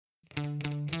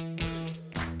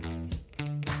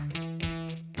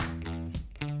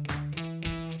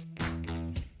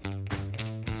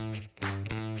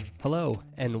Hello,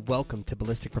 and welcome to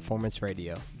Ballistic Performance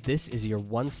Radio. This is your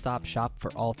one-stop shop for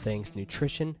all things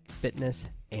nutrition, fitness,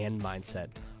 and mindset.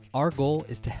 Our goal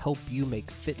is to help you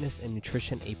make fitness and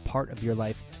nutrition a part of your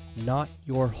life, not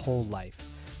your whole life.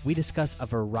 We discuss a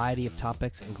variety of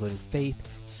topics, including faith,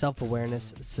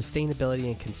 self-awareness, sustainability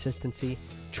and consistency,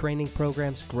 training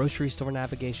programs, grocery store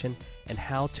navigation, and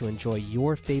how to enjoy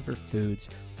your favorite foods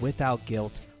without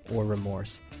guilt or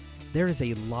remorse. There is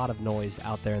a lot of noise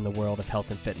out there in the world of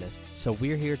health and fitness, so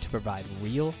we're here to provide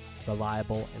real,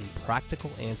 reliable, and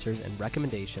practical answers and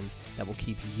recommendations that will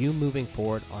keep you moving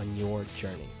forward on your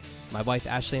journey. My wife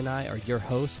Ashley and I are your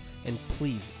hosts, and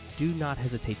please do not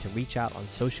hesitate to reach out on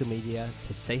social media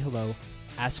to say hello,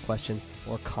 ask questions,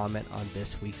 or comment on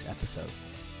this week's episode.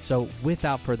 So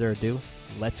without further ado,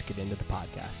 let's get into the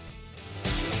podcast.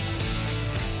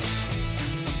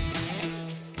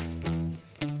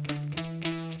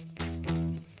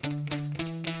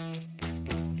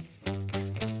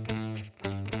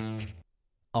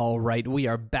 All right, we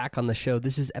are back on the show.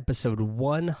 This is episode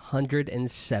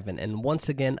 107, and once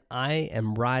again, I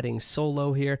am riding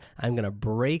solo here. I'm going to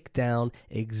break down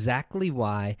exactly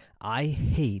why I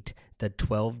hate the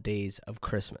 12 days of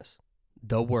Christmas,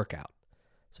 the workout.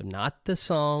 So not the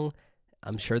song,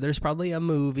 I'm sure there's probably a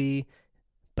movie,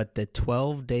 but the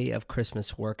 12-day of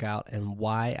Christmas workout and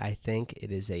why I think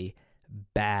it is a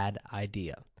bad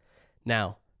idea.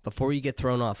 Now, before you get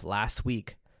thrown off, last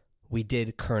week, we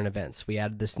did current events. We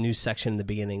added this new section in the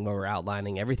beginning where we're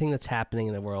outlining everything that's happening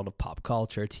in the world of pop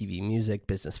culture, TV, music,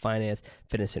 business, finance,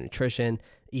 fitness and nutrition,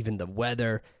 even the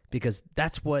weather, because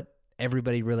that's what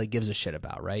everybody really gives a shit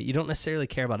about, right? You don't necessarily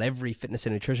care about every fitness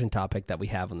and nutrition topic that we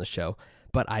have on the show,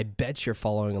 but I bet you're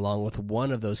following along with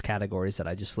one of those categories that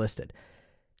I just listed.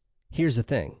 Here's the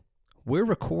thing. We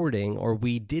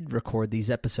did record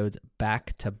these episodes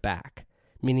back to back,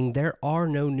 meaning there are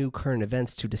no new current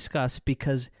events to discuss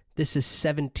because this is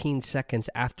 17 seconds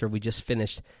after we just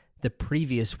finished the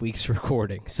previous week's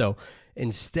recording. So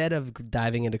instead of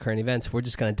diving into current events, we're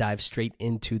just going to dive straight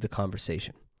into the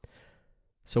conversation.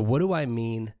 So what do I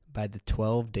mean by the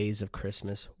 12 days of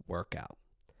Christmas workout?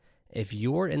 If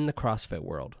you're in the CrossFit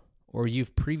world, or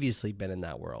you've previously been in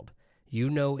that world, you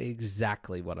know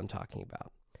exactly what I'm talking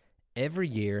about. Every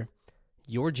year,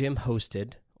 your gym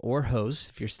hosted, or hosts,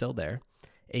 if you're still there,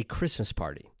 a Christmas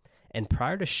party. And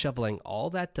prior to shoveling all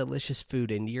that delicious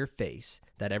food into your face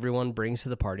that everyone brings to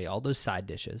the party, all those side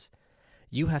dishes,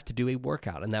 you have to do a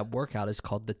workout, and that workout is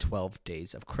called the 12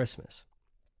 Days of Christmas.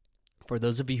 For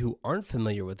those of you who aren't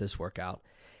familiar with this workout,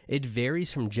 it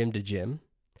varies from gym to gym,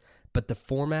 but the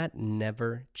format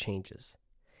never changes.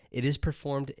 It is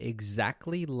performed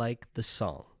exactly like the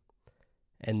song,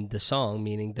 and the song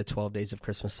meaning the 12 Days of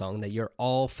Christmas song that you're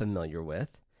all familiar with.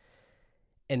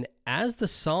 And as the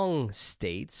song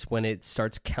states, when it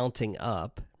starts counting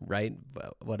up, right,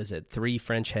 what is it, 3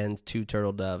 French hens, 2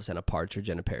 turtle doves, and a partridge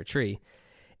in a pear tree,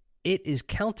 it is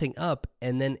counting up,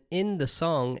 and then in the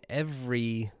song,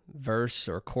 every verse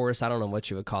or chorus, I don't know what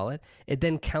you would call it, it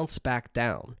then counts back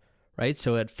down, right?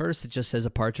 So at first, it just says a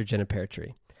partridge in a pear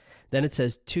tree. Then it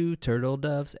says 2 turtle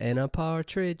doves and a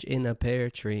partridge in a pear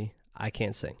tree. I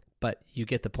can't sing, but you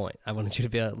get the point. I wanted you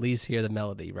to at least hear the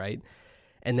melody, right?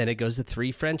 And then it goes to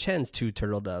 3 French hens, 2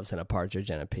 turtle doves, and a partridge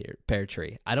and a pear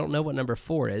tree. I don't know what number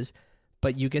 4 is,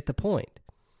 but you get the point.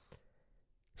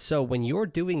 So when you're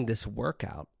doing this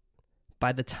workout,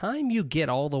 by the time you get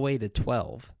all the way to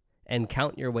 12 and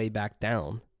count your way back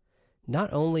down,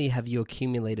 not only have you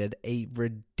accumulated a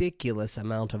ridiculous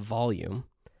amount of volume,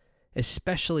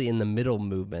 especially in the middle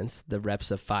movements, the reps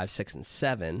of 5, 6, and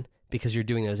 7, because you're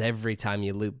doing those every time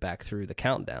you loop back through the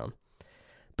countdown,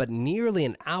 but nearly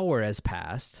an hour has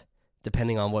passed,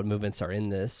 depending on what movements are in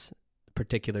this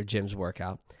particular gym's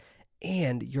workout,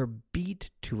 and you're beat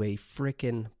to a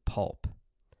frickin' pulp.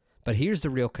 But here's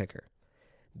the real kicker.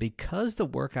 Because the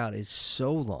workout is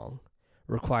so long,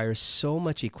 requires so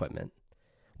much equipment,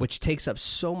 which takes up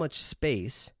so much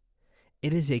space,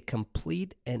 it is a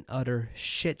complete and utter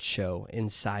shit show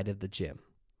inside of the gym.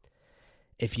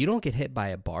 If you don't get hit by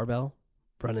a barbell,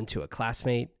 run into a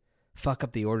classmate, fuck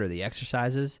up the order of the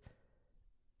exercises,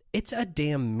 it's a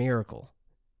damn miracle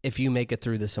if you make it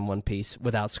through this in one piece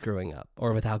without screwing up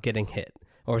or without getting hit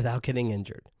or without getting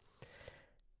injured.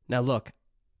 Now look,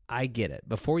 I get it.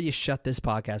 Before you shut this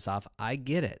podcast off, I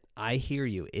get it. I hear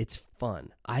you. It's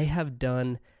fun. I have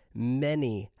done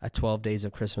many 12 days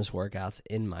of Christmas workouts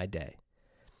in my day.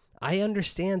 I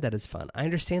understand that it's fun. I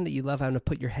understand that you love having to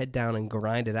put your head down and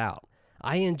grind it out.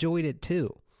 I enjoyed it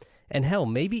too. And hell,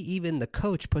 maybe even the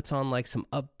coach puts on like some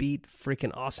upbeat,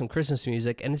 freaking awesome Christmas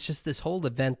music, and it's just this whole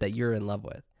event that you're in love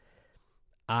with.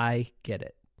 I get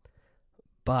it.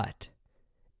 But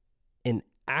in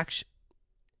action,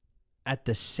 at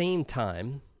the same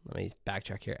time, let me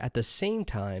backtrack here. At the same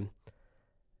time,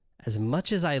 as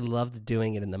much as I loved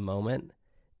doing it in the moment,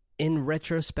 in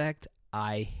retrospect,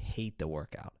 I hate the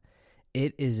workout.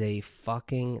 It is a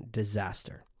fucking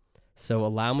disaster. So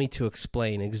allow me to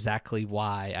explain exactly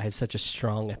why I have such a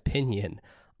strong opinion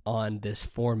on this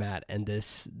format and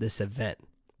this event.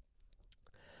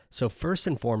 So first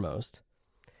and foremost,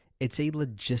 it's a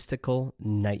logistical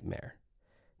nightmare.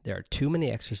 There are too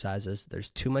many exercises. There's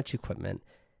too much equipment.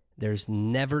 There's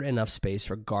never enough space,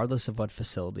 regardless of what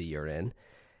facility you're in.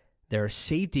 There are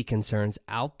safety concerns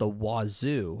out the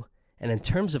wazoo. And in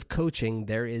terms of coaching,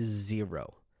 there is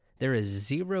zero. There is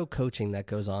zero coaching that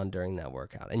goes on during that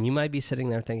workout. And you might be sitting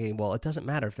there thinking, well, it doesn't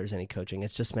matter if there's any coaching.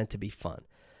 It's just meant to be fun.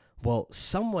 Well,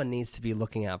 someone needs to be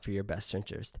looking out for your best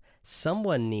interest.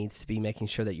 Someone needs to be making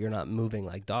sure that you're not moving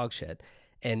like dog shit.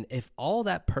 And if all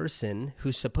that person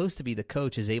who's supposed to be the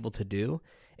coach is able to do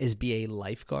is be a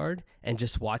lifeguard and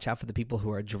just watch out for the people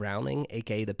who are drowning,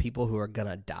 aka the people who are going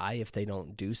to die if they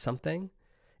don't do something,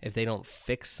 if they don't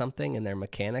fix something in their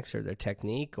mechanics or their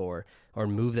technique or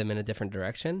move them in a different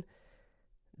direction,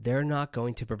 they're not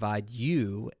going to provide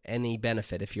you any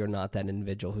benefit if you're not that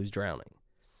individual who's drowning.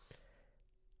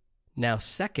 Now,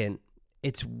 second,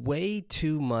 it's way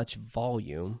too much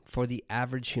volume for the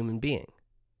average human being.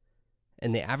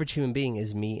 And the average human being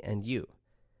is me and you.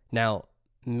 Now,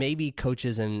 maybe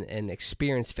coaches and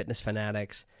experienced fitness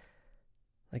fanatics,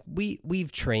 like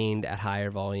we've trained at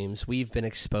higher volumes. We've been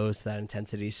exposed to that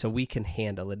intensity, so we can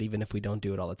handle it even if we don't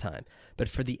do it all the time. But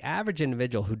for the average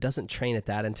individual who doesn't train at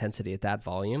that intensity, at that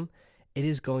volume, it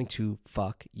is going to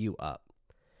fuck you up.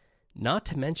 Not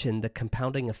to mention the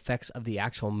compounding effects of the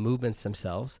actual movements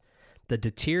themselves, the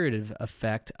deteriorative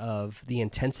effect of the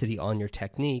intensity on your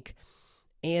technique,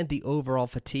 and the overall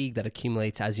fatigue that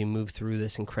accumulates as you move through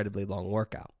this incredibly long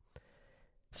workout.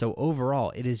 So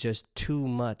overall, it is just too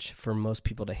much for most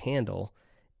people to handle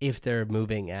if they're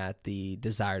moving at the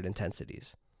desired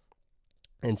intensities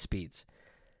and speeds.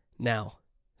 Now,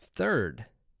 third,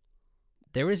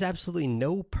 there is absolutely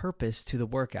no purpose to the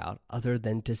workout other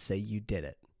than to say you did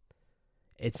it.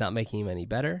 It's not making you any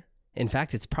better. In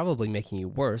fact, it's probably making you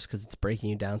worse because it's breaking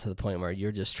you down to the point where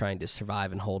you're just trying to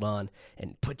survive and hold on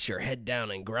and put your head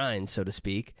down and grind, so to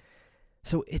speak.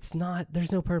 So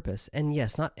there's no purpose. And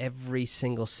yes, not every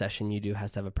single session you do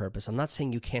has to have a purpose. I'm not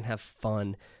saying you can't have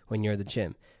fun when you're at the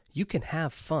gym. You can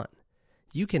have fun.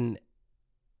 You can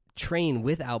train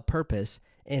without purpose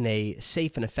in a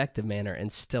safe and effective manner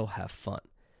and still have fun.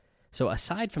 So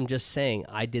aside from just saying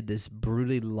I did this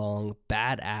brutally long,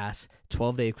 badass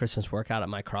 12-day Christmas workout at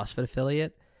my CrossFit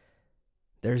affiliate,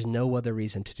 there's no other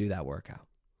reason to do that workout.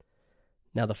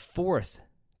 Now, the fourth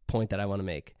point that I want to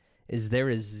make is there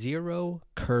is zero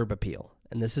curb appeal.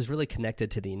 And this is really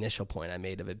connected to the initial point I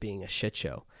made of it being a shit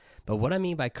show. But what I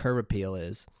mean by curb appeal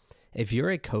is if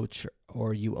you're a coach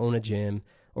or you own a gym,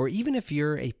 or even if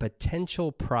you're a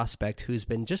potential prospect who's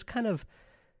been just kind of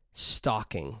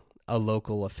stalking a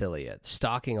local affiliate,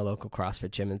 stalking a local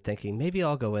CrossFit gym and thinking, maybe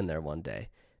I'll go in there one day.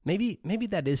 Maybe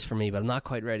that is for me, but I'm not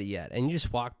quite ready yet. And you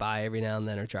just walk by every now and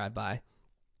then or drive by.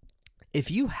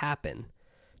 If you happen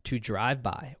to drive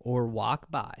by or walk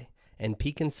by and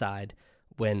peek inside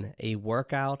when a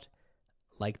workout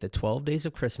like the 12 Days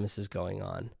of Christmas is going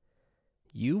on,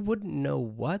 you wouldn't know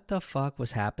what the fuck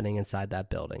was happening inside that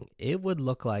building. It would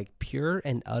look like pure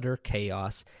and utter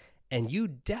chaos, and you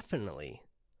definitely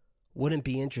wouldn't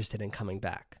be interested in coming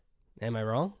back. Am I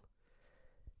wrong?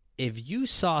 If you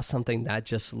saw something that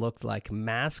just looked like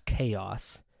mass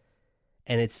chaos,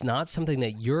 and it's not something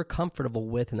that you're comfortable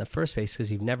with in the first place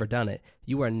because you've never done it,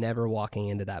 you are never walking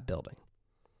into that building.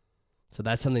 So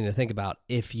that's something to think about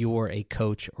if you're a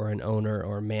coach or an owner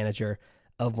or a manager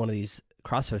of one of these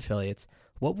CrossFit affiliates.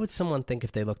 What would someone think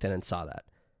if they looked in and saw that?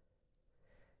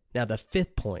 Now, the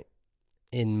fifth point,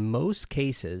 in most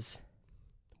cases,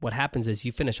 what happens is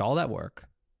you finish all that work,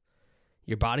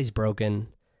 your body's broken,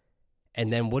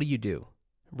 and then what do?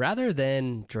 Rather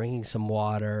than drinking some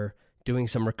water, doing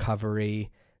some recovery,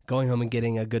 going home and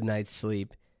getting a good night's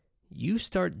sleep, you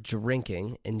start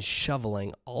drinking and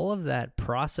shoveling all of that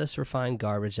processed refined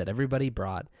garbage that everybody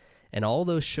brought and all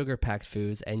those sugar-packed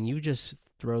foods, and you just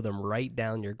throw them right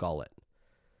down your gullet.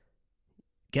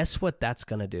 Guess what that's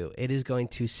going to do? It is going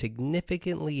to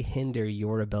significantly hinder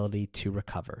your ability to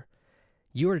recover.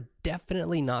 You're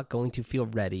definitely not going to feel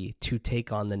ready to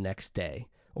take on the next day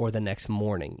or the next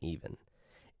morning even.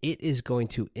 It is going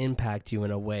to impact you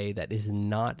in a way that is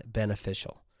not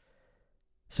beneficial.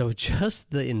 So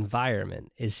just the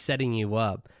environment is setting you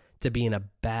up to be in a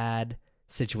bad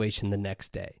situation the next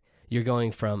day. You're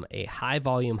going from a high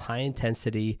volume, high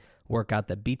intensity workout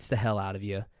that beats the hell out of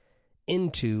you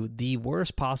into the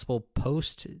worst possible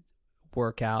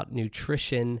post-workout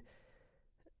nutrition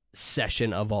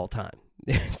session of all time.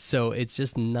 So it's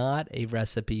just not a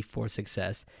recipe for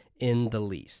success in the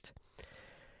least.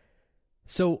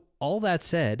 So all that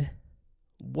said,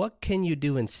 what can you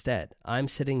do instead? I'm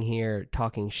sitting here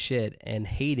talking shit and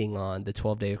hating on the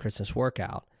 12-day of Christmas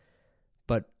workout,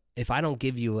 but if I don't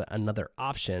give you another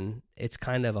option, it's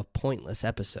kind of a pointless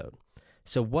episode.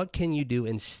 So what can you do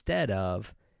instead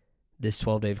of this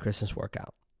 12-day of Christmas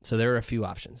workout? So there are a few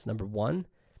options. Number one,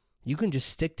 you can just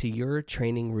stick to your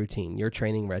training routine, your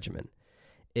training regimen.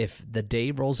 If the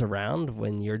day rolls around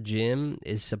when your gym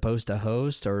is supposed to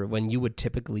host, or when you would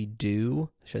typically do,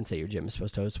 I shouldn't say your gym is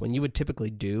supposed to host, when you would typically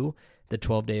do the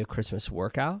 12-day of Christmas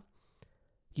workout,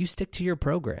 you stick to your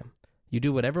program. You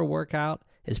do whatever workout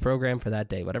is programmed for that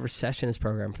day, whatever session is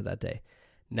programmed for that day.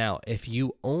 Now, if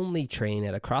you only train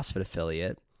at a CrossFit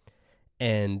affiliate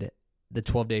and the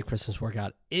 12-day Christmas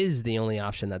workout is the only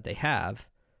option that they have,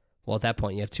 well, at that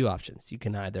point, you have two options. You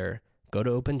can either go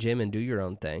to open gym and do your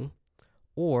own thing,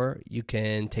 or you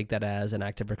can take that as an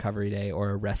active recovery day or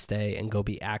a rest day and go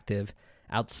be active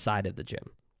outside of the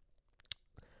gym.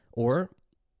 Or,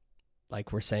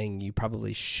 like we're saying, you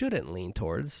probably shouldn't lean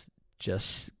towards,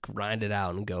 just grind it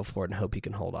out and go for it and hope you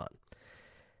can hold on.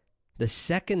 The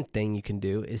second thing you can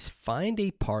do is find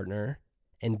a partner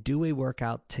and do a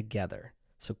workout together.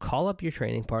 So call up your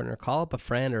training partner, call up a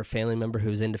friend or a family member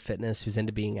who's into fitness, who's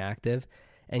into being active,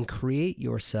 and create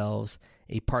yourselves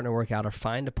a partner workout, or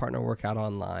find a partner workout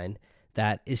online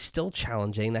that is still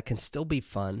challenging, that can still be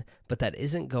fun, but that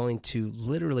isn't going to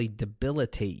literally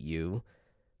debilitate you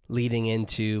leading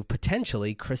into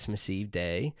potentially Christmas Eve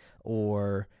day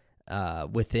or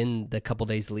within the couple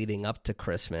days leading up to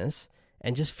Christmas,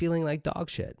 and just feeling like dog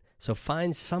shit. So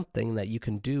find something that you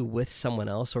can do with someone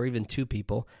else, or even two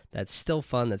people, that's still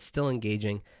fun, that's still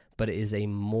engaging, but it is a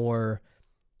more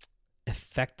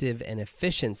effective and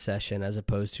efficient session as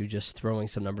opposed to just throwing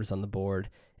some numbers on the board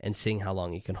and seeing how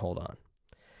long you can hold on.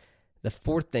 The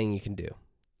fourth thing you can do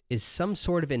is some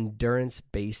sort of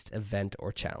endurance-based event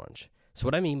or challenge. So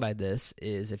what I mean by this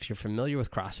is, if you're familiar with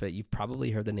CrossFit, you've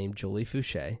probably heard the name Julie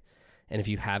Fouché. And if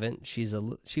you haven't, she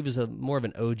was more of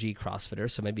an OG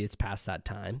CrossFitter, so maybe it's past that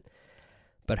time.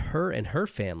 But her and her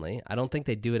family, I don't think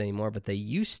they do it anymore, but they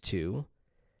used to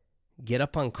get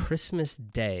up on Christmas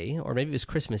Day, or maybe it was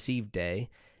Christmas Eve day,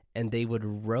 and they would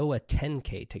row a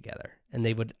 10K together. And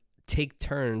they would take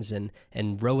turns and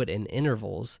row it in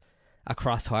intervals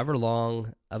across however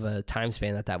long of a time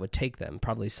span that would take them,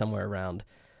 probably somewhere around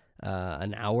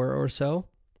an hour or so.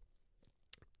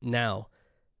 Now,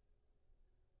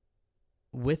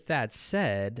 with that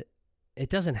said, it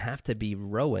doesn't have to be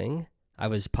rowing. I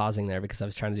was pausing there because I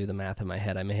was trying to do the math in my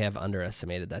head. I may have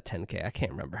underestimated that 10K. I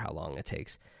can't remember how long it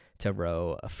takes to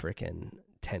row a freaking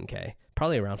 10K.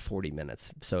 Probably around 40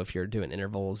 minutes. So if you're doing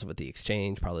intervals with the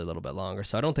exchange, probably a little bit longer.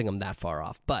 So I don't think I'm that far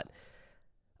off, but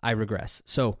I regress.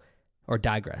 Or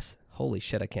digress. Holy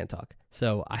shit, I can't talk.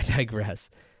 So I digress.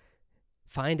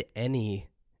 Find any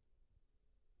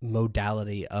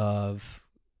modality of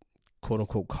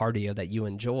quote-unquote cardio that you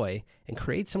enjoy and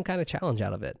create some kind of challenge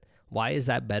out of it. Why is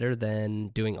that better than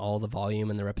doing all the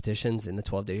volume and the repetitions in the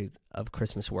 12 days of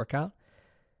Christmas workout?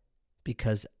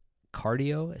 Because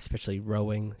cardio, especially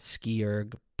rowing, ski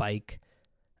erg, bike,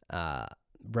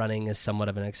 running is somewhat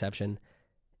of an exception,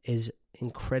 is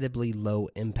incredibly low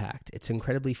impact. It's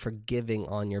incredibly forgiving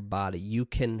on your body. You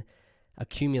can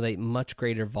accumulate much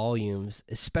greater volumes,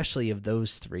 especially of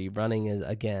those three. Running is,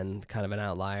 again, kind of an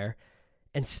outlier,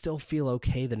 and still feel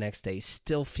okay the next day,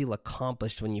 still feel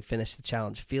accomplished when you finish the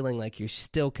challenge, feeling like you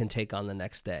still can take on the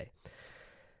next day.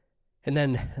 And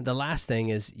then the last thing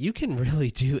is, you can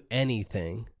really do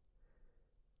anything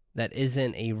that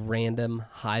isn't a random,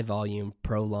 high-volume,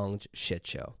 prolonged shit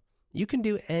show. You can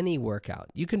do any workout.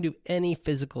 You can do any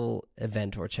physical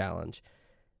event or challenge.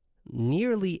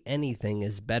 Nearly anything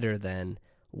is better than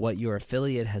what your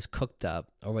affiliate has cooked up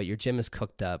or what your gym has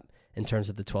cooked up in terms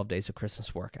of the 12 days of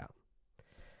Christmas workout.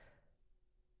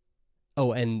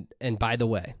 Oh, and by the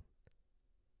way,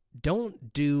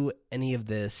 don't do any of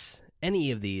these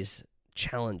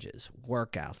challenges,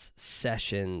 workouts,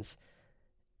 sessions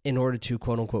in order to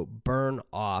quote unquote burn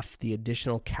off the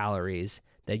additional calories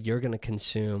that you're going to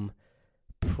consume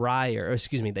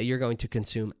that you're going to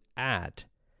consume at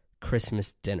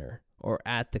Christmas dinner or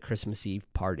at the Christmas Eve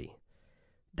party.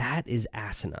 That is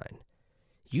asinine.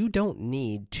 You don't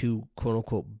need to quote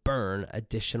unquote burn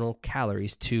additional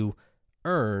calories to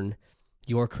earn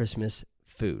your Christmas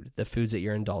food, the foods that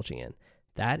you're indulging in.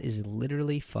 That is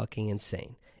literally fucking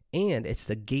insane. and it's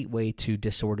the gateway to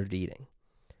disordered eating.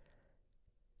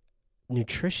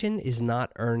 Nutrition is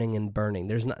not earning and burning.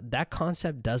 That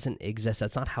concept doesn't exist.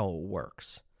 That's not how it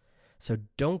works. So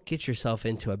don't get yourself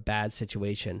into a bad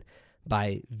situation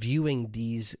by viewing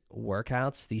these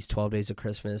workouts, these 12 days of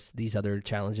Christmas, these other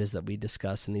challenges that we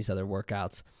discuss and these other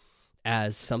workouts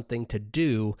as something to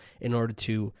do in order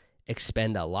to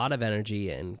expend a lot of energy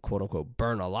and quote unquote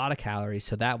burn a lot of calories.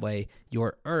 So that way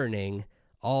you're earning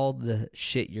all the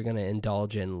shit you're going to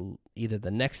indulge in either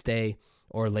the next day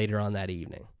or later on that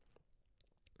evening.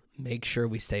 Make sure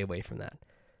we stay away from that.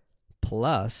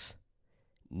 Plus,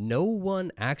 no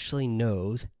one actually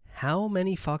knows how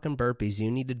many fucking burpees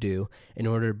you need to do in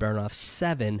order to burn off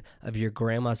 7 of your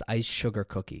grandma's iced sugar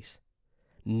cookies.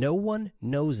 No one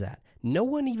knows that. No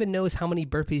one even knows how many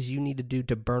burpees you need to do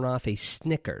to burn off a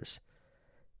Snickers.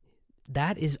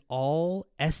 That is all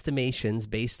estimations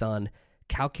based on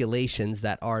calculations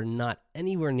that are not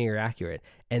anywhere near accurate,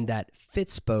 and that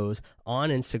Fitspos on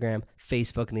Instagram,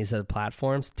 Facebook, and these other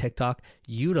platforms, TikTok,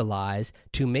 utilize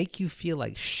to make you feel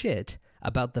like shit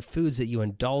about the foods that you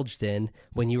indulged in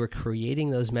when you were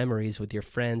creating those memories with your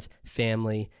friends,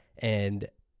 family, and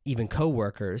even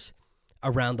coworkers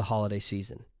around the holiday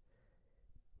season.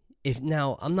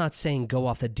 Now, I'm not saying go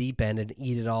off the deep end and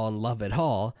eat it all and love it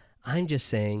all. I'm just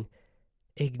saying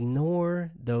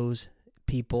ignore those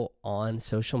people on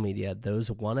social media, those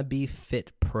wannabe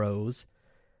fit pros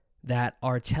that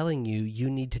are telling you you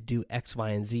need to do X, Y,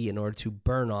 and Z in order to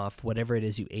burn off whatever it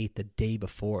is you ate the day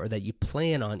before or that you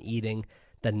plan on eating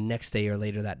the next day or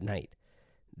later that night.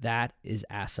 That is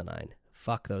asinine.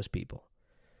 Fuck those people.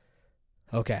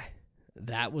 Okay,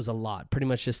 that was a lot. Pretty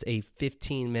much just a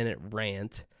 15-minute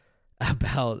rant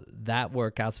about that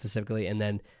workout specifically, and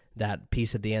then that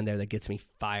piece at the end there that gets me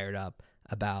fired up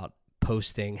about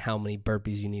posting how many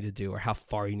burpees you need to do or how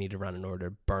far you need to run in order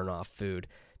to burn off food,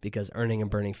 because earning and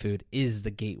burning food is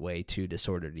the gateway to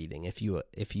disordered eating if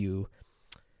you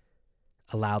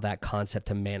allow that concept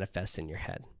to manifest in your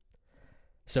head.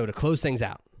 So to close things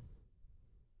out,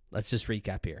 let's just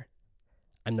recap here.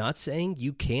 I'm not saying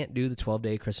you can't do the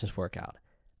 12-day Christmas workout.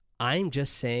 I'm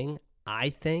just saying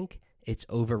I think it's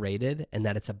overrated and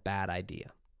that it's a bad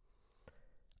idea.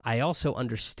 I also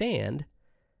understand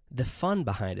the fun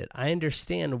behind it. I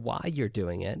understand why you're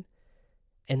doing it,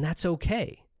 and that's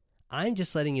okay. I'm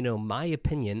just letting you know my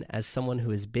opinion as someone who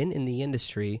has been in the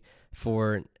industry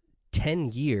for 10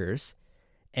 years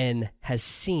and has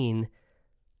seen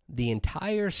the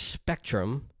entire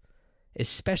spectrum,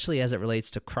 especially as it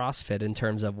relates to CrossFit in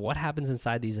terms of what happens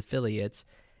inside these affiliates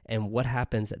and what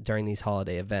happens during these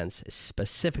holiday events,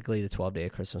 specifically the 12-day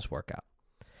Christmas workout.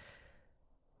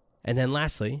 And then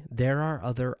lastly, there are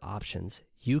other options.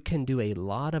 You can do a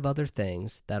lot of other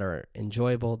things that are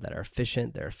enjoyable, that are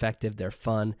efficient, they're effective, they're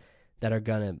fun, that are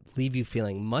going to leave you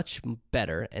feeling much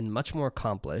better and much more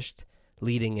accomplished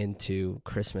leading into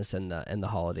Christmas and the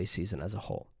holiday season as a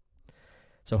whole.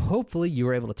 So hopefully you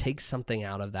were able to take something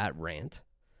out of that rant.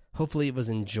 Hopefully it was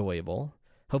enjoyable.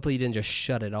 Hopefully you didn't just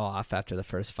shut it off after the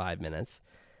first 5 minutes.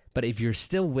 But if you're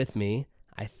still with me,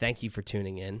 I thank you for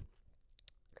tuning in.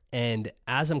 And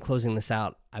as I'm closing this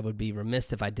out, I would be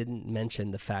remiss if I didn't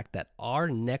mention the fact that our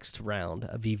next round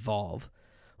of Evolve,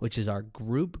 which is our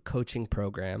group coaching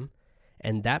program,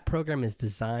 and that program is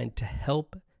designed to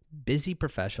help busy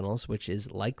professionals, which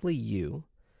is likely you,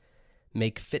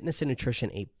 make fitness and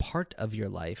nutrition a part of your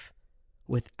life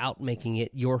without making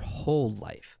it your whole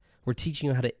life. We're teaching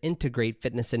you how to integrate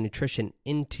fitness and nutrition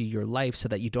into your life so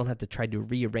that you don't have to try to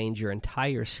rearrange your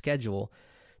entire schedule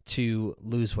to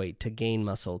lose weight, to gain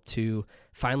muscle, to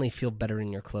finally feel better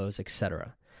in your clothes,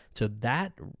 etc. So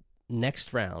that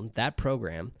next round, that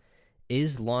program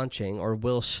is launching, or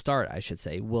will start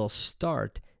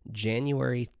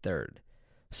January 3rd.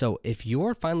 So if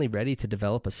you're finally ready to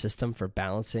develop a system for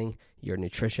balancing your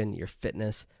nutrition, your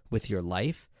fitness with your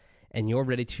life, and you're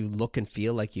ready to look and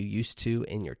feel like you used to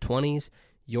in your 20s,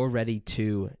 you're ready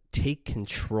to take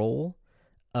control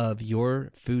of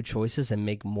your food choices and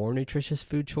make more nutritious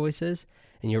food choices,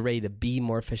 and you're ready to be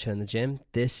more efficient in the gym,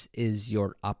 this is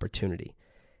your opportunity.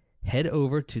 Head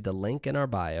over to the link in our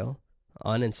bio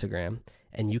on Instagram,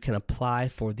 and you can apply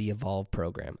for the Evolve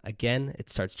program. Again, it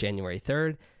starts January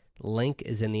 3rd. Link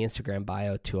is in the Instagram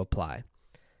bio to apply.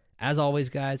 As always,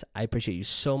 guys, I appreciate you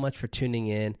so much for tuning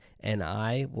in, and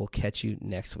I will catch you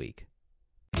next week.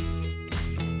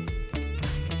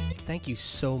 Thank you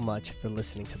so much for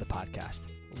listening to the podcast.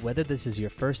 Whether this is your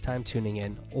first time tuning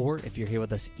in or if you're here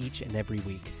with us each and every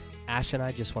week, Ash and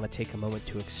I just want to take a moment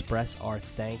to express our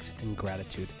thanks and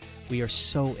gratitude. We are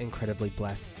so incredibly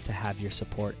blessed to have your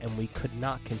support, and we could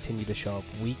not continue to show up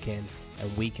week in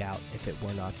and week out if it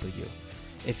were not for you.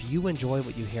 If you enjoy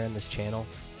what you hear on this channel,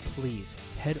 please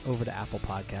head over to Apple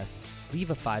Podcasts,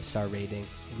 leave a 5-star rating,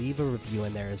 leave a review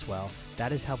in there as well.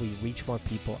 That is how we reach more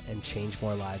people and change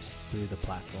more lives through the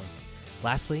platform.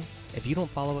 Lastly, if you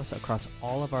don't follow us across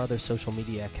all of our other social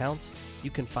media accounts, you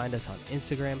can find us on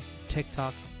Instagram,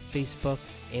 TikTok, Facebook,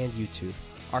 and YouTube.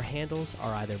 Our handles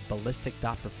are either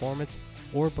ballistic.performance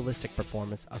or ballistic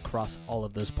performance across all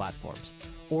of those platforms.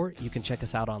 Or you can check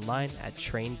us out online at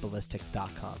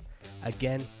trainballistic.com.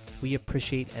 Again, we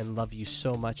appreciate and love you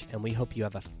so much, and we hope you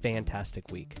have a fantastic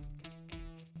week.